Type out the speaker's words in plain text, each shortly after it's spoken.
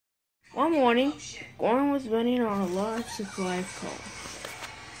One morning, Gordon was running on a large supply of coal.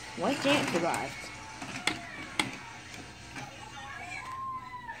 When James arrived,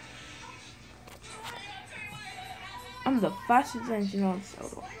 I'm the fastest engine on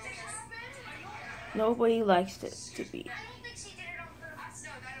Sodor. Nobody likes it to be.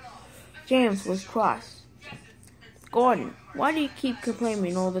 James was cross. Gordon, why do you keep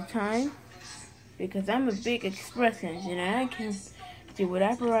complaining all the time? Because I'm a big express engine and I can do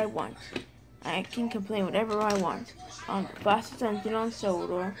whatever I want. I can complain whatever I want. I'm the fastest engine on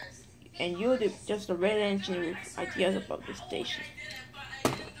Sodor, and you're just a red engine with ideas about the station.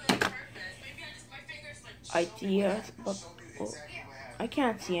 Ideas about... Oh, I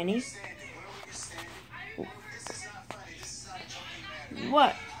can't see any. Oh.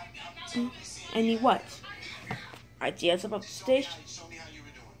 What? Any what? Ideas about the station?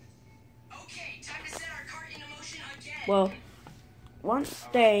 Well, one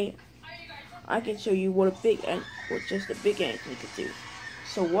day I can show you what just a big engine can do.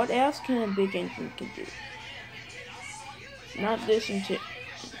 So what else can a big engine can do? Not listen to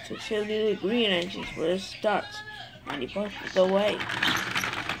silly green engines where it starts and he pushes away.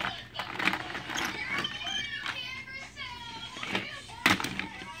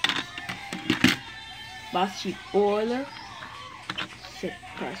 Bossy boiler, said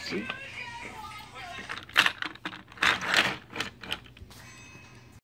Cassie.